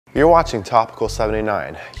You're watching Topical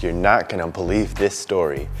 79. You're not gonna believe this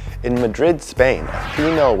story. In Madrid, Spain, a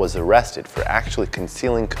female was arrested for actually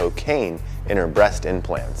concealing cocaine in her breast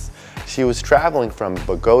implants. She was traveling from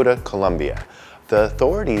Bogota, Colombia. The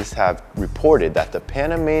authorities have reported that the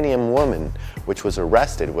Panamanian woman which was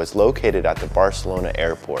arrested was located at the Barcelona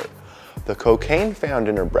airport. The cocaine found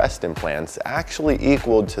in her breast implants actually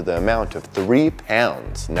equaled to the amount of 3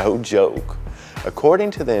 pounds, no joke. According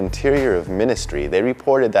to the Interior of Ministry, they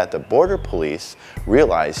reported that the border police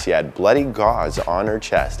realized she had bloody gauze on her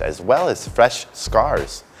chest as well as fresh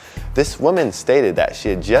scars. This woman stated that she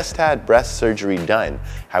had just had breast surgery done.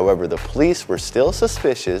 However, the police were still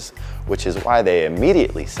suspicious, which is why they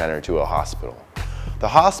immediately sent her to a hospital. The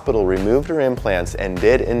hospital removed her implants and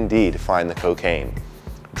did indeed find the cocaine.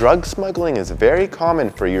 Drug smuggling is very common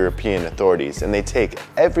for European authorities, and they take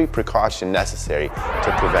every precaution necessary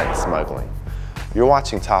to prevent smuggling. You're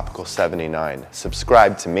watching Topical 79.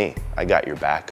 Subscribe to me. I got your back.